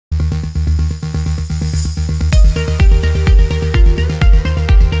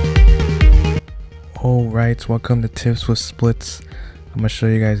Alright, welcome to Tips with Splits. I'm gonna show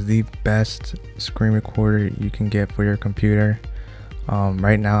you guys the best screen recorder you can get for your computer.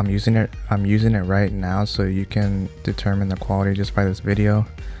 Right now I'm using it right now, so you can determine the quality just by this video.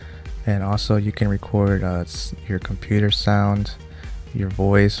 And also you can record your computer sound, your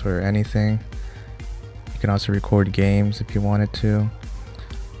voice, or anything. You can also record games if you wanted to.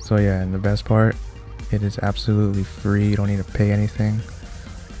 So yeah, and the best part, it is absolutely free. You don't need to pay anything.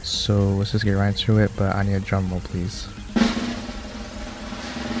 So let's just get right into it, but I need a drum roll, please.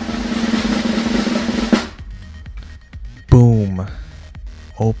 Boom!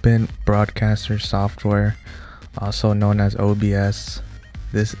 Open Broadcaster software, also known as OBS.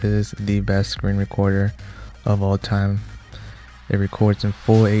 This is the best screen recorder of all time. It records in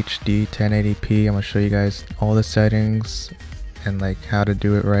full HD 1080p. I'm gonna show you guys all the settings and like how to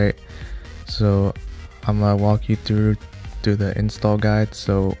do it right. So I'm gonna walk you through the install guide.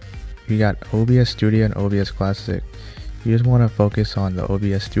 So you got OBS Studio and OBS Classic. You just want to focus on the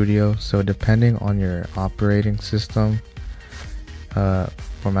OBS Studio. So depending on your operating system,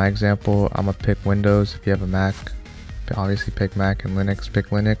 for my example, I'm gonna pick Windows. If you have a Mac, obviously pick Mac, and Linux, pick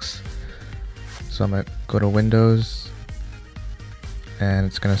Linux. So I'm gonna go to Windows and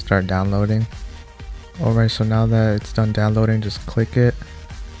it's gonna start downloading. Alright, so now that it's done downloading, just click it.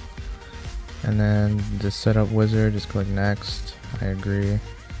 And then the setup wizard, just click next. I agree.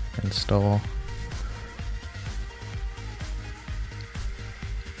 Install.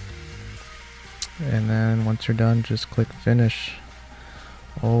 And then once you're done, just click finish.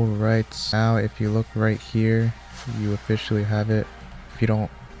 Alright, now if you look right here, you officially have it. If you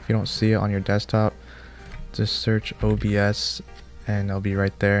don't see it on your desktop, just search OBS and it'll be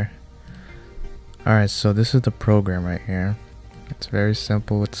right there. Alright, so this is the program right here. It's very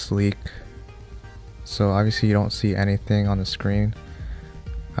simple, it's sleek. So obviously you don't see anything on the screen,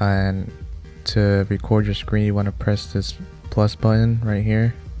 and to record your screen you want to press this plus button right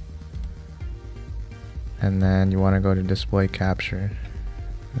here, and then you want to go to display capture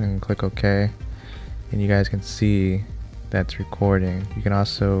and click OK, and you guys can see that's recording. You can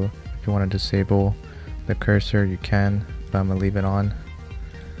also, if you want to disable the cursor, you can, but I'm gonna leave it on.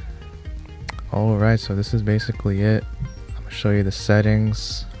 Alright, so this is basically it. I'm gonna show you the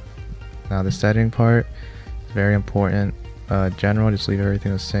settings. Now the setting part is very important. General, just leave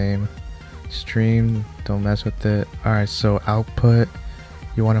everything the same. Stream, don't mess with it. Alright, so output,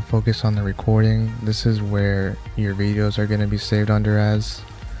 you want to focus on the recording. This is where your videos are going to be saved under as.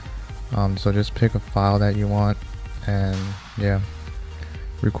 So just pick a file that you want, and yeah.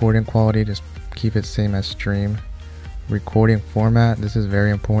 Recording quality, just keep it same as stream. Recording format, this is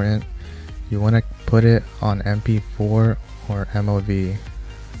very important. You want to put it on MP4 or MOV.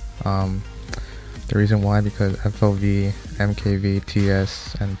 The reason why, because FOV, MKV,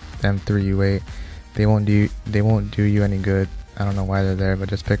 TS, and M3U8, they won't do you any good. I don't know why they're there, but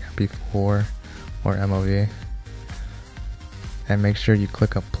just pick MP4 or MOV, and make sure you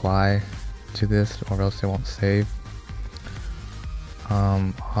click apply to this, or else it won't save.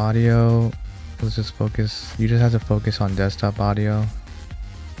 Audio, let's just focus. You just have to focus on desktop audio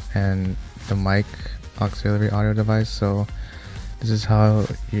and the mic auxiliary audio device. So this is how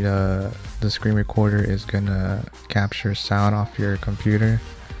the screen recorder is gonna capture sound off your computer.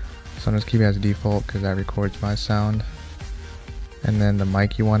 So I'm just keep it as default because that records my sound. And then the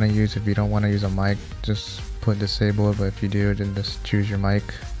mic you want to use, if you don't want to use a mic, just put disable it, but if you do, then just choose your mic.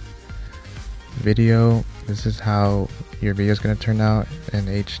 Video, this is how your video is gonna turn out in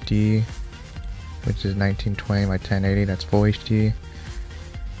HD, which is 1920 by 1080. That's full HD.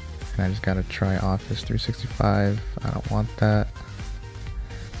 And I just gotta try Office 365. I don't want that.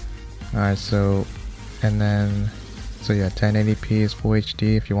 Alright, so yeah, 1080p is full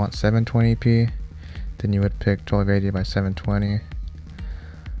HD. If you want 720p, then you would pick 1280 by 720.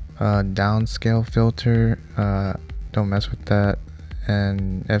 Downscale filter, don't mess with that.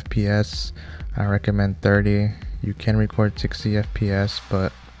 And FPS, I recommend 30. You can record 60 FPS,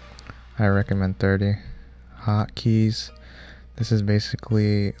 but I recommend 30. Hotkeys, this is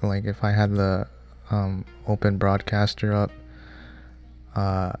basically like if I had the open broadcaster up.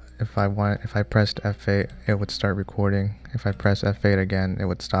 If I pressed F8, it would start recording. If I press F8 again, it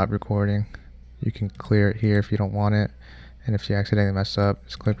would stop recording. You can clear it here if you don't want it, and if you accidentally mess up,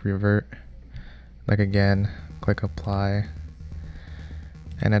 just click revert. Like again, click apply.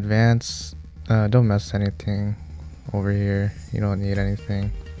 And advanced, don't mess anything over here. You don't need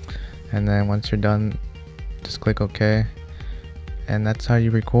anything. And then once you're done, just click OK, and that's how you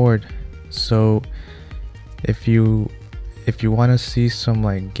record. So if you want to see some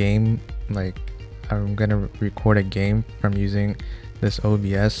like game, like I'm gonna record a game from using this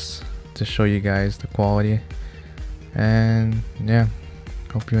OBS to show you guys the quality. And yeah,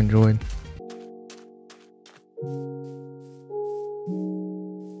 hope you enjoyed.